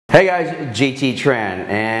Hey guys, JT Tran,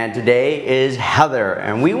 and today is Heather,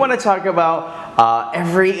 and we want to talk about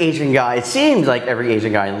every Asian guy. It seems like every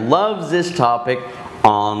Asian guy loves this topic,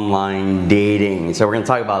 online dating. So we're going to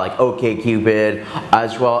talk about like OkCupid,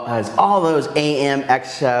 as well as all those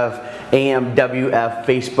AMXF, AMWF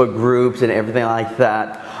Facebook groups and everything like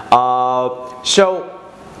that. So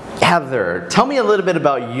Heather, tell me a little bit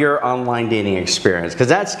about your online dating experience, because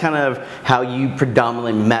that's kind of how you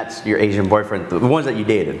predominantly met your Asian boyfriend, the ones that you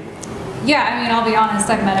dated. Yeah, I mean, I'll be honest,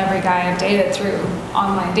 I've met every guy I've dated through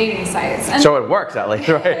online dating sites. And so it works, at least,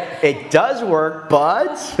 right? It does work,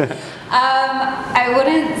 but... I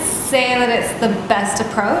wouldn't say that it's the best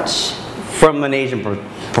approach. From an Asian point of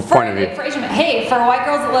view. For Asian, hey, for white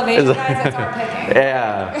girls that love Asian guys, it's our picking.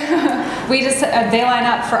 Yeah. We just, they line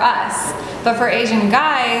up for us. But for Asian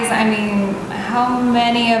guys, I mean, how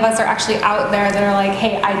many of us are actually out there that are like,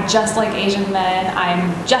 hey, I just like Asian men,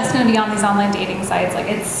 I'm just going to be on these online dating sites. Like,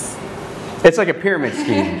 it's like a pyramid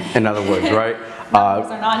scheme, in other words, right?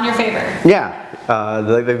 Numbers are not in your favor. Yeah.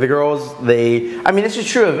 The girls, I mean, this is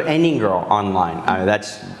true of any girl online. I mean,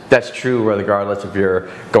 that's true regardless if you're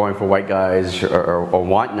going for white guys or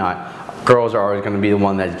whatnot. Girls are always going to be the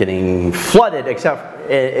one that's getting flooded, except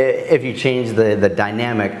if you change the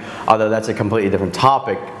dynamic, although that's a completely different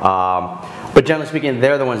topic. But generally speaking,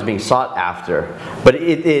 they're the ones being sought after. But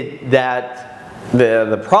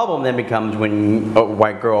the problem then becomes when a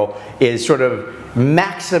white girl is sort of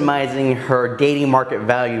maximizing her dating market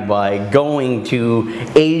value by going to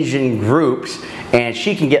Asian groups, and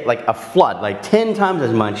she can get like a flood, like 10 times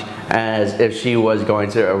as much as if she was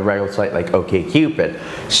going to a regular site like OkCupid.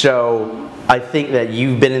 So I think that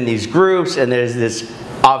you've been in these groups, and there's this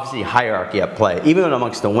obviously hierarchy at play, even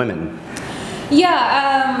amongst the women.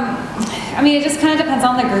 Yeah, I mean, it just kind of depends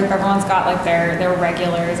on the group. Everyone's got like their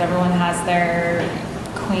regulars. Everyone has their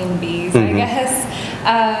queen bees, I guess.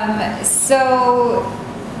 So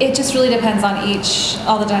it just really depends on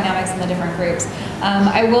all the dynamics in the different groups.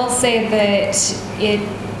 I will say that it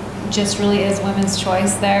just really is women's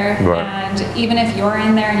choice there. Right. And even if you're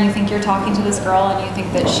in there and you think you're talking to this girl and you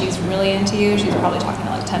think that she's really into you, she's probably talking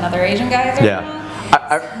to like 10 other Asian guys right now.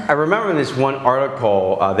 I remember in this one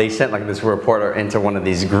article, they sent like this reporter into one of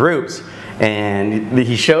these groups, and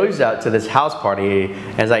he shows up to this house party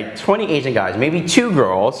as like 20 Asian guys, maybe 2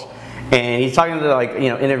 girls, and he's talking to like,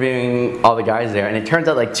 interviewing all the guys there, and it turns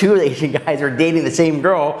out like 2 of the Asian guys are dating the same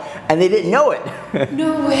girl, and they didn't know it.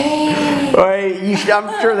 No way. Right?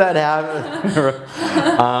 I'm sure that happened.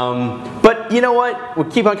 But you know what?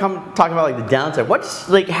 We'll keep on talking about like the downside.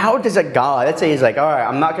 How does a guy, let's say he's like, all right,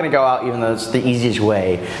 I'm not going to go out even though it's the easiest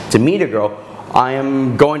way to meet a girl. I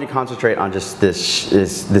am going to concentrate on just this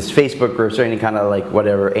Facebook group or any kind of like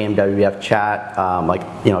whatever AMWF chat,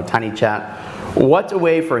 tiny chat. What's a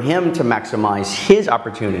way for him to maximize his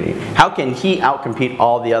opportunity? How can he outcompete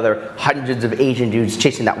all the other hundreds of Asian dudes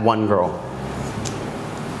chasing that one girl?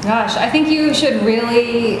 Gosh, I think you should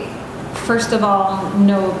really, first of all,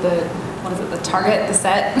 know the target, the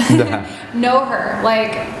set. Know her,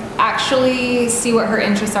 like actually see what her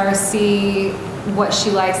interests are, see what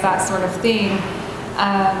she likes, that sort of thing.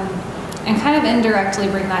 And kind of indirectly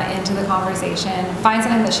bring that into the conversation. Find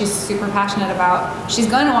something that she's super passionate about. She's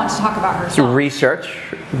going to want to talk about herself. Research?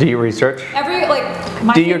 Do you research?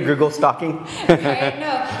 Do you Google stalking? Right? No.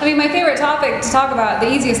 I mean, my favorite topic to talk about,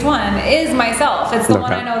 the easiest one, is myself. It's the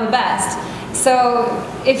one I know the best. So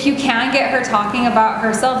if you can get her talking about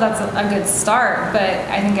herself, that's a good start. But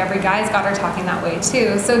I think every guy's got her talking that way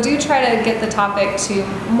too. So do try to get the topic to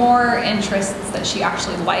more interests that she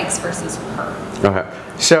actually likes versus her. Okay.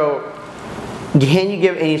 So can you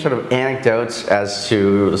give any sort of anecdotes as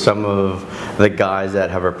to some of the guys that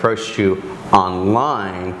have approached you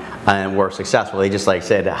online and were successful? They just like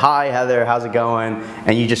said, hi Heather, how's it going?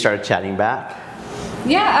 And you just started chatting back?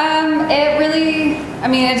 Yeah, it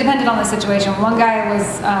depended on the situation. One guy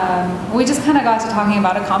was, we just kind of got to talking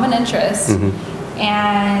about a common interest.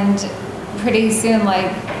 And pretty soon,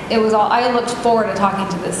 I looked forward to talking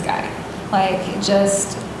to this guy.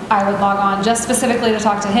 I would log on just specifically to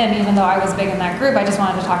talk to him, even though I was big in that group. I just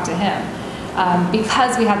wanted to talk to him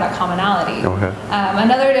because we had that commonality. Okay.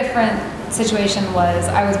 Another different situation was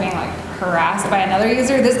I was being harassed by another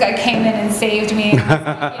user. This guy came in and saved me. And was like,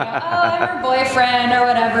 oh, I'm her boyfriend or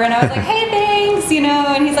whatever. And I was like, hey, thanks,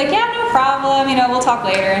 And he's like, yeah, no problem. We'll talk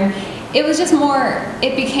later. And it was just more.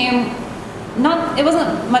 It became it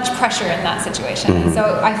wasn't much pressure in that situation. And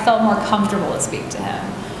so I felt more comfortable to speak to him.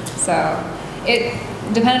 So it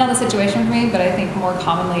depended on the situation for me, but I think more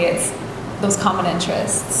commonly it's those common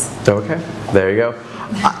interests. Okay, there you go.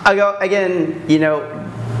 Again,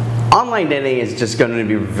 online dating is just going to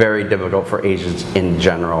be very difficult for Asians in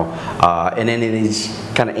general. In any of these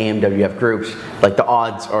kind of AMWF groups, like the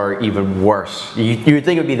odds are even worse. You would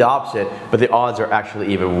think it would be the opposite, but the odds are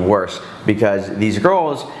actually even worse because these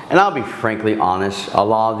girls, and I'll be frankly honest, a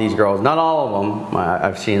lot of these girls, not all of them,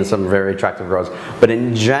 I've seen some very attractive girls, but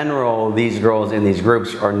in general, these girls in these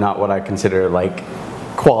groups are not what I consider like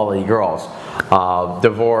quality girls.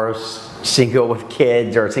 Divorced, single with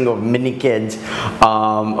kids, or single with mini kids,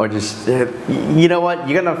 or just, you know what,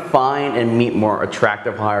 you're gonna find and meet more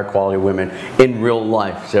attractive, higher quality women in real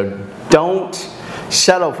life. So don't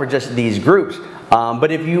settle for just these groups.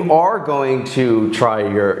 But if you are going to try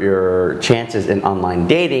your chances in online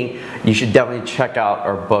dating, you should definitely check out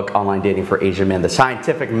our book, Online Dating for Asian Men, the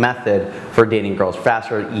scientific method for dating girls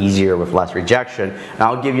faster, easier, with less rejection. And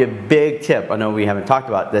I'll give you a big tip. I know we haven't talked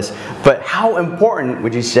about this, but how important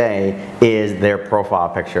would you say is their profile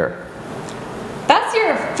picture? That's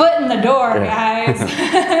your foot in the door, guys.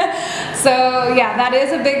 So yeah, that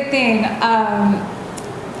is a big thing.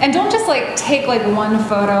 And don't just like take like one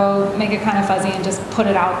photo, make it kind of fuzzy and just put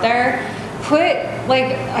it out there.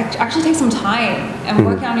 Actually take some time and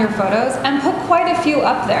work on your photos and put quite a few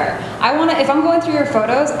up there. If I'm going through your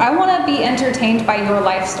photos, I wanna be entertained by your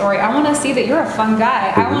life story. I wanna see that you're a fun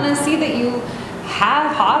guy. I wanna see that you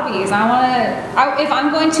have hobbies. If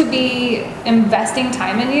I'm going to be investing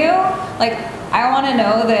time in you, like I wanna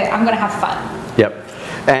know that I'm gonna have fun. Yep.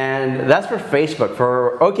 And that's for Facebook.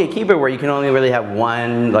 For OkCupid, where you can only really have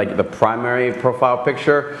one, like the primary profile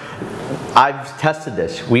picture, I've tested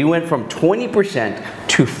this. We went from 20%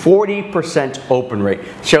 to 40% open rate.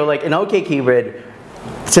 So like in OkCupid,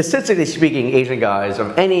 statistically speaking, Asian guys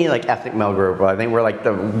of any like ethnic male group, I think we're like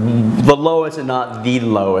the lowest and not the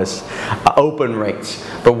lowest open rates.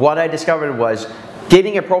 But what I discovered was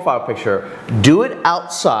getting a profile picture, do it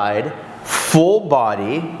outside, full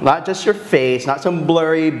body, not just your face, not some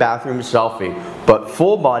blurry bathroom selfie, but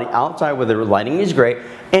full body outside where the lighting is great,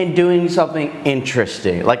 and doing something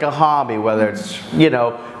interesting, like a hobby, whether it's, you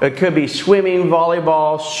know, it could be swimming,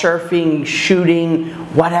 volleyball, surfing, shooting,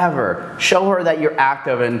 whatever. Show her that you're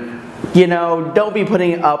active, and, you know, don't be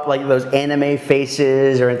putting up like those anime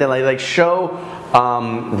faces or anything like show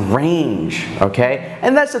range, okay?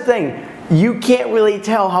 And that's the thing. You can't really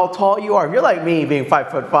tell how tall you are. If you're like me, being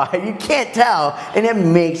 5'5", you can't tell, and it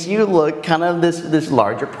makes you look kind of this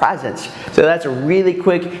larger presence. So that's a really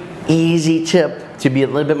quick, easy tip to be a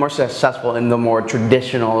little bit more successful in the more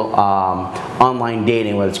traditional online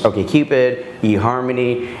dating, whether it's OkCupid,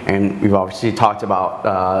 eHarmony, and we've obviously talked about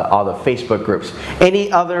all the Facebook groups. Any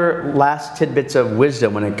other last tidbits of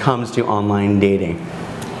wisdom when it comes to online dating?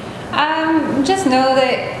 Just know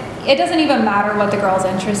that it doesn't even matter what the girl's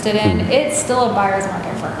interested in. It's still a buyer's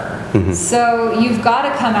market for her. So you've got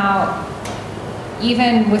to come out,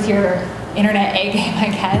 even with your internet A game,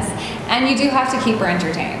 I guess, and you do have to keep her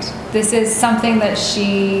entertained. This is something that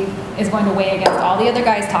she is going to weigh against all the other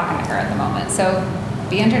guys talking to her at the moment. So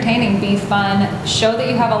be entertaining, be fun, show that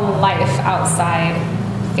you have a life outside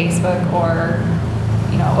Facebook or,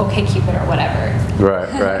 you know, OkCupid or whatever. Right.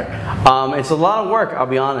 It's a lot of work, I'll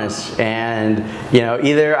be honest, and you know,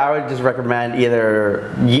 either I would just recommend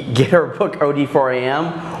either get her book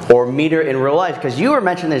OD4AM or meet her in real life, because you were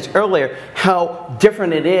mentioning this earlier, how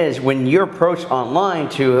different it is when you're approached online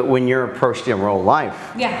to when you're approached in real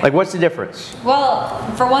life. Yeah. Like, what's the difference? Well,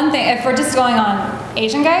 for one thing, if we're just going on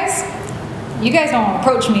Asian guys, you guys don't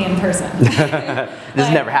approach me in person. This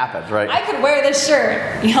never happens, right? I could wear this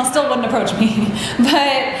shirt, y'all still wouldn't approach me.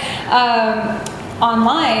 But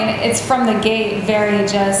online, it's from the gate very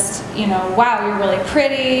just, you know, wow, you're really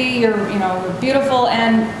pretty, you're beautiful,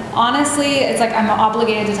 and honestly, it's like I'm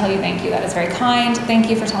obligated to tell you thank you. That is very kind. Thank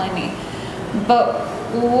you for telling me. But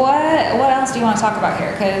what else do you want to talk about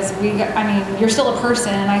here? Because you're still a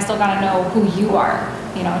person, and I still got to know who you are.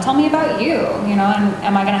 You know, tell me about you. You know, and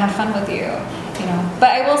am I going to have fun with you? You know, but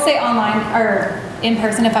I will say online or in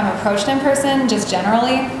person, if I'm approached in person, just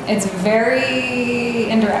generally, it's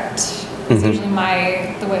very indirect. It's usually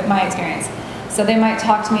my experience. So they might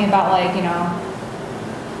talk to me about, like, you know,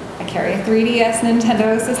 I carry a 3DS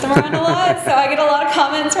Nintendo system around a lot, so I get a lot of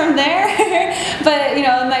comments from there. But, you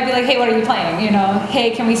know, it might be like, hey, what are you playing? You know,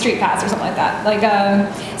 hey, can we street pass or something like that? Like,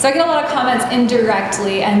 so I get a lot of comments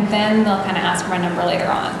indirectly, and then they'll kind of ask for my number later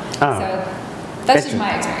on. So That's just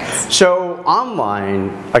my experience. So online,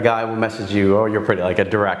 a guy will message you, oh, you're pretty, like a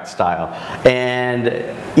direct style. And,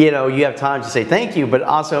 you know, you have time to say thank you, but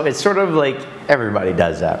also it's sort of like everybody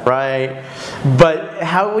does that, right? But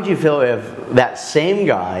how would you feel if that same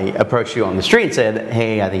guy approached you on the street and said,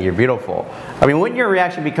 hey, I think you're beautiful? I mean, wouldn't your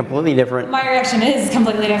reaction be completely different? My reaction is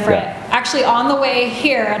completely different. Yeah. Actually, on the way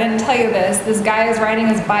here, I didn't tell you this guy is riding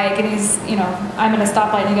his bike and he's, you know, I'm at a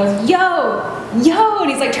stoplight and he goes, yo, yo, and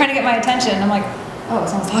he's like trying to get my attention. I'm like, oh,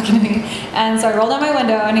 someone's talking to me. And so I rolled down my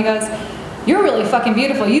window and he goes, you're really fucking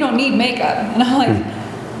beautiful. You don't need makeup. And I'm like,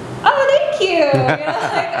 oh, thank you. You know,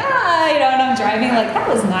 like, you know, and I'm driving like, that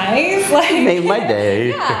was nice. Like, made my day.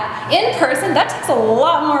 Yeah. In person, that takes a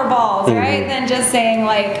lot more balls, right? Than just saying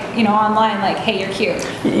like, you know, online, like, hey, you're cute.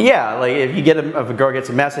 Yeah, like if you get if a girl gets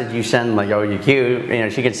a message, you send like, oh, you're cute. You know,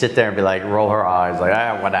 she can sit there and be like, roll her eyes, like,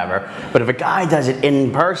 ah, whatever. But if a guy does it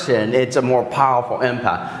in person, it's a more powerful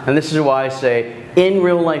impact. And this is why I say, in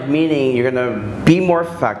real life meeting, you're going to be more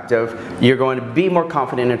effective, you're going to be more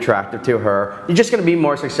confident and attractive to her, you're just going to be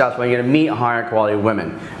more successful, you're going to meet higher quality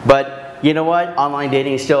women. But you know what? Online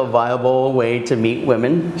dating is still a viable way to meet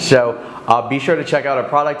women. So be sure to check out our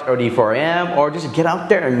product, OD4AM, or just get out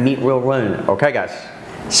there and meet real women. Okay, guys?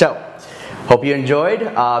 So, hope you enjoyed.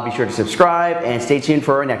 Be sure to subscribe and stay tuned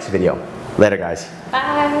for our next video. Later, guys.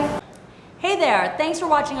 Bye. Hey there, thanks for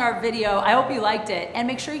watching our video. I hope you liked it. And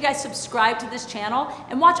make sure you guys subscribe to this channel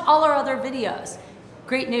and watch all our other videos.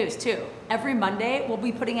 Great news too. Every Monday, we'll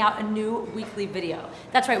be putting out a new weekly video.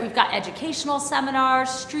 That's right, we've got educational seminars,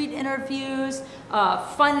 street interviews,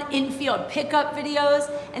 fun in-field pickup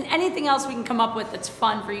videos, and anything else we can come up with that's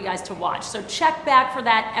fun for you guys to watch. So check back for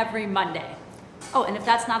that every Monday. Oh, and if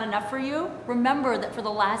that's not enough for you, remember that for the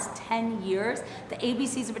last 10 years, the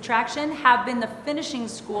ABCs of Attraction have been the finishing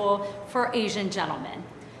school for Asian gentlemen.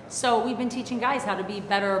 So we've been teaching guys how to be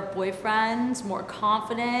better boyfriends, more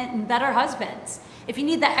confident, and better husbands. If you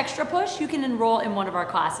need that extra push, you can enroll in one of our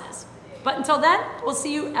classes. But until then, we'll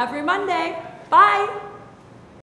see you every Monday. Bye!